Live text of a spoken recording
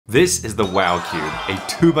This is the WOW Cube, a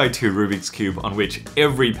 2x2 Rubik's Cube on which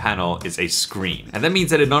every panel is a screen. And that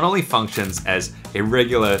means that it not only functions as a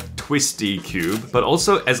regular twisty cube, but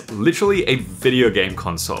also as literally a video game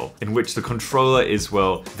console in which the controller is,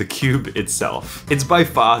 well, the cube itself. It's by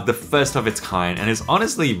far the first of its kind and is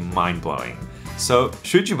honestly mind-blowing. So,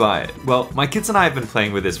 should you buy it? Well, my kids and I have been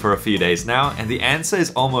playing with this for a few days now, and the answer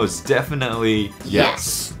is almost definitely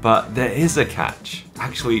yes. But there is a catch.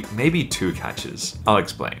 Actually, maybe two catches. I'll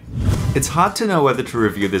explain. It's hard to know whether to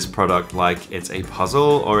review this product like it's a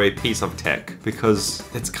puzzle or a piece of tech, because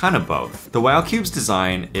it's kind of both. The WOW Cube's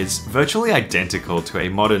design is virtually identical to a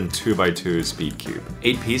modern 2x2 speed cube.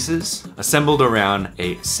 8 pieces, assembled around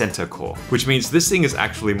a center core, which means this thing is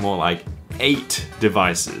actually more like 8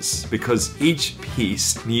 devices, because each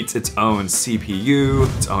piece needs its own CPU,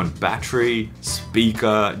 its own battery,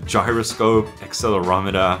 speaker, gyroscope,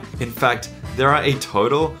 accelerometer. In fact, there are a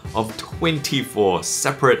total of 24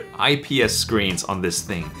 separate IPS screens on this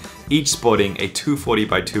thing, each sporting a 240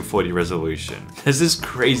 by 240 resolution. There's this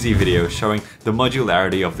crazy video showing the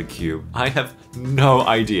modularity of the cube. I have no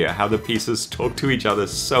idea how the pieces talk to each other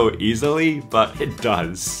so easily, but it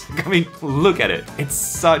does. I mean, look at it. It's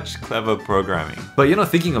such clever programming. But you're not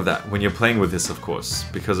thinking of that when you're playing with this, of course,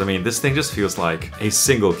 because I mean, this thing just feels like a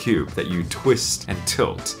single cube that you twist and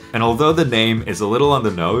tilt. And although the name is a little on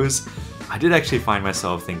the nose, I did actually find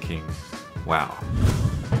myself thinking, wow.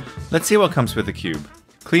 Let's see what comes with the cube.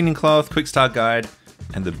 Cleaning cloth, quick start guide,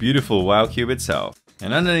 and the beautiful WOW Cube itself.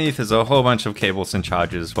 And underneath is a whole bunch of cables and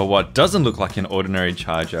chargers, but what doesn't look like an ordinary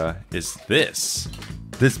charger is this.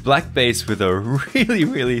 This black base with a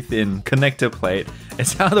really thin connector plate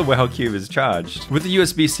is how the WOW Cube is charged. With the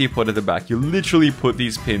USB-C port at the back, you literally put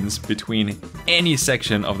these pins between any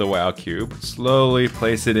section of the WOW Cube, slowly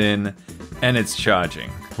place it in, and it's charging.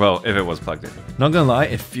 Well, if it was plugged in. Not gonna lie,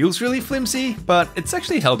 it feels really flimsy, but it's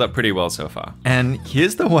actually held up pretty well so far. And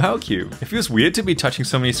here's the WOW Cube. It feels weird to be touching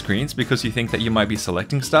so many screens because you think that you might be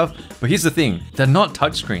selecting stuff, but here's the thing, they're not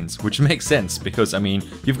touch screens, which makes sense because, I mean,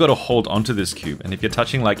 you've got to hold onto this cube, and if you're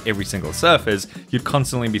touching like every single surface, you'd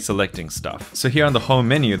constantly be selecting stuff. So here on the home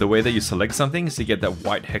menu, the way that you select something is you get that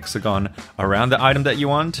white hexagon around the item that you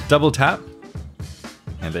want, double tap,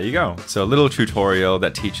 and there you go. So a little tutorial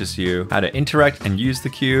that teaches you how to interact and use the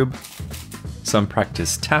cube, some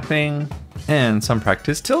practice tapping, and some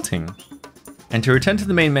practice tilting. And to return to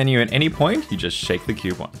the main menu at any point, you just shake the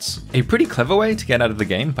cube once. A pretty clever way to get out of the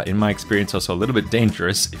game, but in my experience also a little bit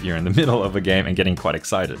dangerous if you're in the middle of a game and getting quite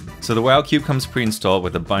excited. So the WOW Cube comes pre-installed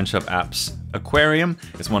with a bunch of apps. Aquarium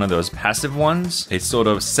is one of those passive ones, a sort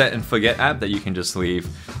of set and forget app that you can just leave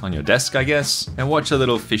on your desk, I guess, and watch the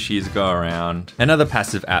little fishies go around. Another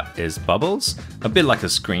passive app is Bubbles, a bit like a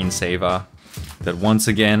screensaver, that once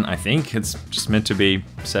again, I think it's just meant to be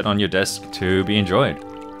set on your desk to be enjoyed.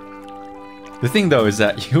 The thing though is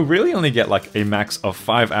that you really only get like a max of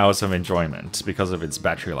 5 hours of enjoyment because of its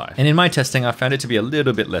battery life. And in my testing, I found it to be a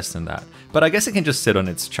little bit less than that, but I guess it can just sit on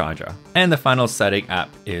its charger. And the final static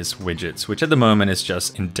app is Widgets, which at the moment is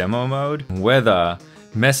just in demo mode. Weather,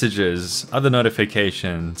 messages, other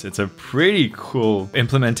notifications. It's a pretty cool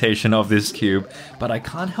implementation of this cube, but I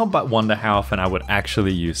can't help but wonder how often I would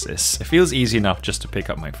actually use this. It feels easy enough just to pick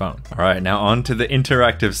up my phone. All right, now on to the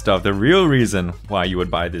interactive stuff, the real reason why you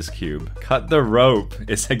would buy this cube. Cut the Rope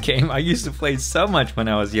is a game I used to play so much when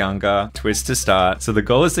I was younger. Twist to start. So the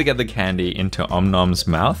goal is to get the candy into Om Nom's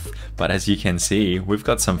mouth, but as you can see, we've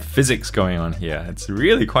got some physics going on here. It's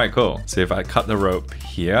really quite cool. So if I cut the rope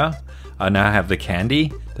here, I now have the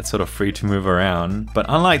candy that's sort of free to move around, but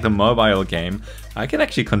unlike the mobile game, I can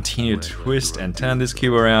actually continue to twist and turn this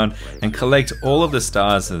cube around and collect all of the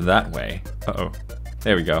stars that way. Uh-oh,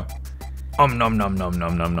 there we go. Om nom nom nom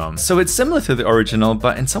nom nom nom. So it's similar to the original,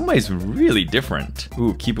 but in some ways really different.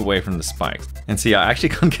 Ooh, keep away from the spikes. And see, I actually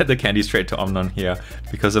can't get the candy straight to Om nom here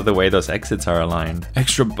because of the way those exits are aligned.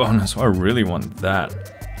 Extra bonus, I really want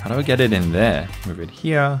that. How do I get it in there? Move it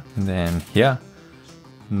here, and then here.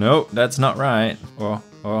 Nope, that's not right.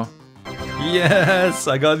 Oh. Yes,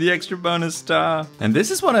 I got the extra bonus star. And this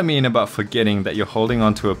is what I mean about forgetting that you're holding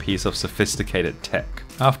onto a piece of sophisticated tech.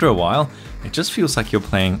 After a while, it just feels like you're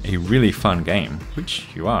playing a really fun game, which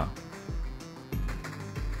you are.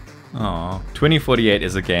 Aww. 2048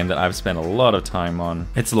 is a game that I've spent a lot of time on.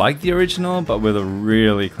 It's like the original, but with a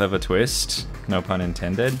really clever twist. No pun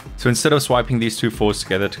intended. So instead of swiping these two fours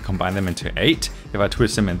together to combine them into 8, if I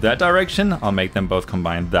twist them in that direction, I'll make them both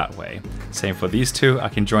combine that way. Same for these two, I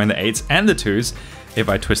can join the 8s and the 2s if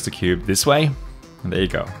I twist the cube this way And there you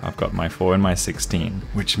go. I've got my 4 and my 16,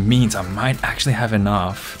 which means I might actually have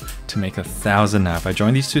enough to make 1,000 now. If I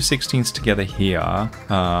join these two 16s together here,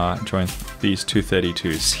 join these two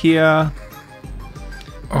 32s here.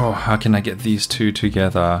 Oh, how can I get these two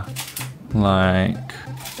together? Like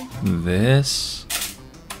this?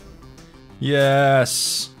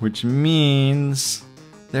 Yes, which means,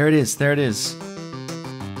 there it is, there it is.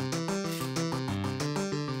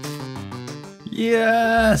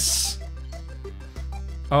 Yes!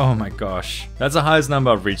 Oh my gosh, that's the highest number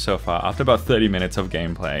I've reached so far after about 30 minutes of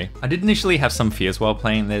gameplay. I did initially have some fears while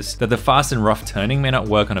playing this, that the fast and rough turning may not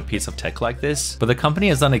work on a piece of tech like this, but the company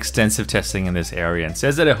has done extensive testing in this area and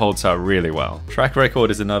says that it holds up really well. Track record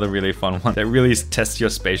is another really fun one that really tests your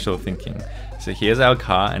spatial thinking. So here's our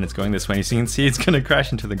car and it's going this way. As you can see, it's gonna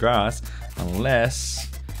crash into the grass unless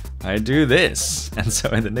I do this. And so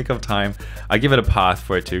in the nick of time, I give it a path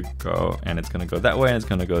for it to go, and it's gonna go that way and it's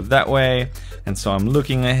gonna go that way. And so I'm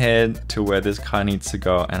looking ahead to where this car needs to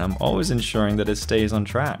go, and I'm always ensuring that it stays on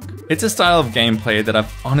track. It's a style of gameplay that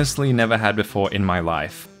I've honestly never had before in my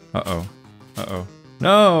life. Uh-oh, uh-oh.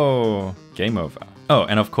 No, game over. Oh,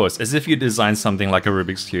 and of course, as if you design something like a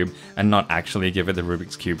Rubik's Cube and not actually give it the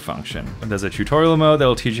Rubik's Cube function. There's a tutorial mode that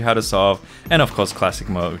will teach you how to solve, and of course classic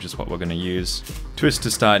mode, which is what we're gonna use. Twist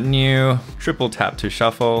to start new, triple tap to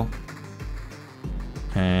shuffle,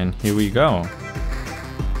 and here we go.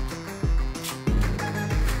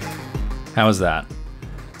 How was that?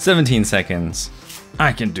 17 seconds.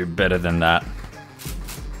 I can do better than that.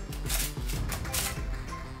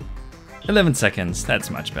 11 seconds, that's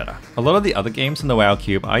much better. A lot of the other games in the WoW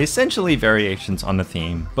Cube are essentially variations on the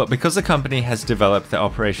theme, but because the company has developed the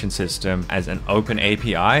operation system as an open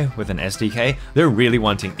API with an SDK, they're really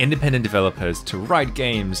wanting independent developers to write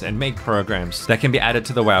games and make programs that can be added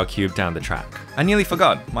to the WoW Cube down the track. I nearly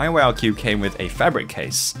forgot, my WoW Cube came with a fabric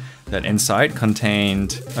case that inside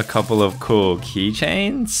contained a couple of cool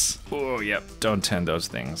keychains. Oh, yep, don't turn those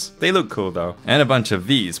things. They look cool though. And a bunch of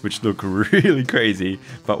these, which look really crazy,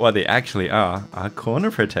 but what they actually are corner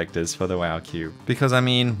protectors for the WoW Cube. Because I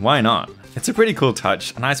mean, why not? It's a pretty cool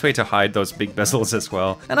touch, a nice way to hide those big bezels as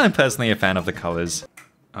well, and I'm personally a fan of the colors.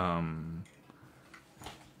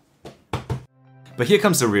 But here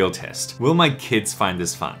comes the real test. Will my kids find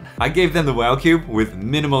this fun? I gave them the WoW Cube with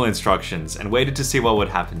minimal instructions and waited to see what would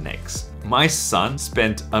happen next. My son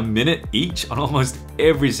spent a minute each on almost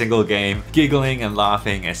every single game, giggling and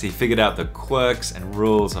laughing as he figured out the quirks and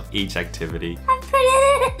rules of each activity. I put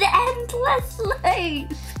it in an endless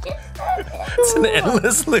loop. It's an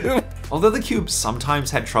endless loop. Although the cube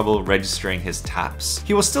sometimes had trouble registering his taps,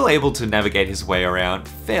 he was still able to navigate his way around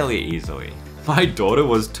fairly easily. My daughter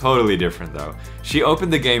was totally different though. She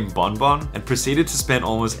opened the game Bon Bon and proceeded to spend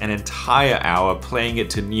almost an entire hour playing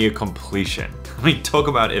it to near completion. I mean, talk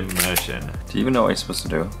about immersion. Do you even know what you're supposed to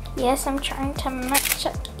do? Yes, I'm trying to match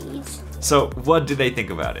up these. So, what did they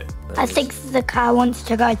think about it? I think the car wants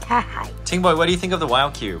to go to height. Tingboy, what do you think of the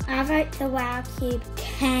WoW Cube? I wrote the WoW Cube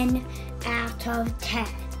 10 out of 10.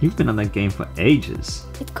 You've been on that game for ages.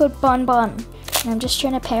 It's called Bon Bon. And I'm just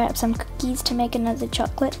trying to pair up some cookies to make another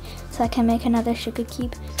chocolate so I can make another sugar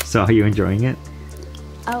cube. So are you enjoying it?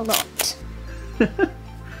 A lot.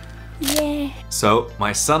 Yeah. So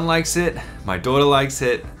my son likes it, my daughter likes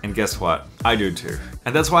it, and guess what? I do too.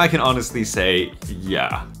 And that's why I can honestly say,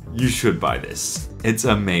 yeah, you should buy this. It's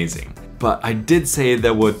amazing. But I did say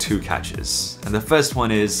there were two catches. And the first one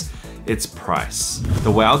is its price. The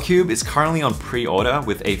WoW Cube is currently on pre-order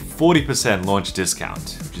with a 40% launch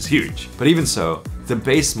discount, which is huge. But even so, the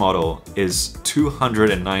base model is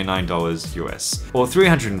 $299 US, or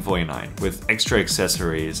 $349 with extra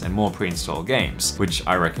accessories and more pre-installed games, which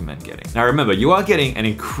I recommend getting. Now remember, you are getting an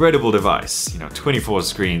incredible device, 24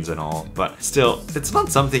 screens and all, but still, it's not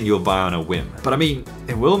something you'll buy on a whim. But I mean,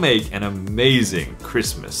 it will make an amazing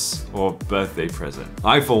Christmas or birthday present.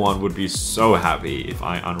 I for one would be so happy if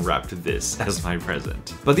I unwrapped this as my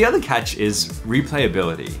present. But the other catch is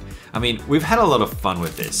replayability. I mean, we've had a lot of fun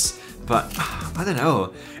with this, but I don't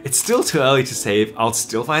know, it's still too early to say if I'll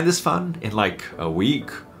still find this fun in like a week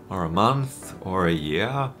or a month or a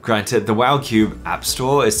year. Granted, the WoW Cube App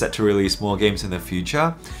Store is set to release more games in the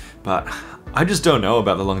future, but I just don't know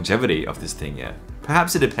about the longevity of this thing yet.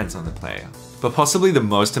 Perhaps it depends on the player. But possibly the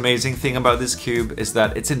most amazing thing about this cube is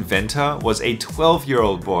that its inventor was a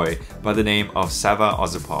 12-year-old boy by the name of Sava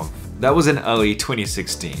Ozipov. That was in early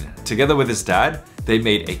 2016. Together with his dad, they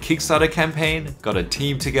made a Kickstarter campaign, got a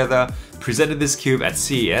team together, presented this cube at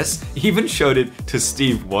CES, even showed it to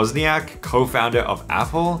Steve Wozniak, co-founder of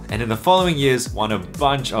Apple, and in the following years won a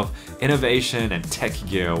bunch of innovation and tech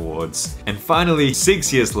gear awards. And finally,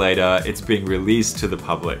 6 years later, it's being released to the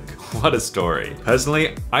public. What a story.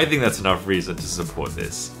 Personally, I think that's enough reason to support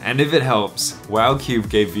this. And if it helps, WowCube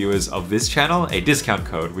gave viewers of this channel a discount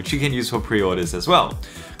code, which you can use for pre-orders as well.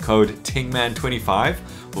 Code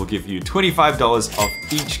TINGMAN25 will give you $25 off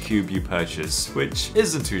each cube you purchase, which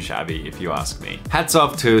isn't too shabby if you ask me. Hats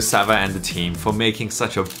off to Sava and the team for making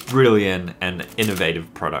such a brilliant and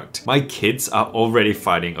innovative product. My kids are already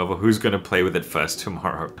fighting over who's gonna play with it first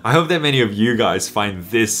tomorrow. I hope that many of you guys find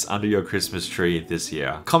this under your Christmas tree this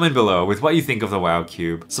year. Comment below with what you think of the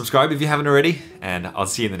WowCube. Subscribe if you haven't already, and I'll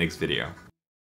see you in the next video.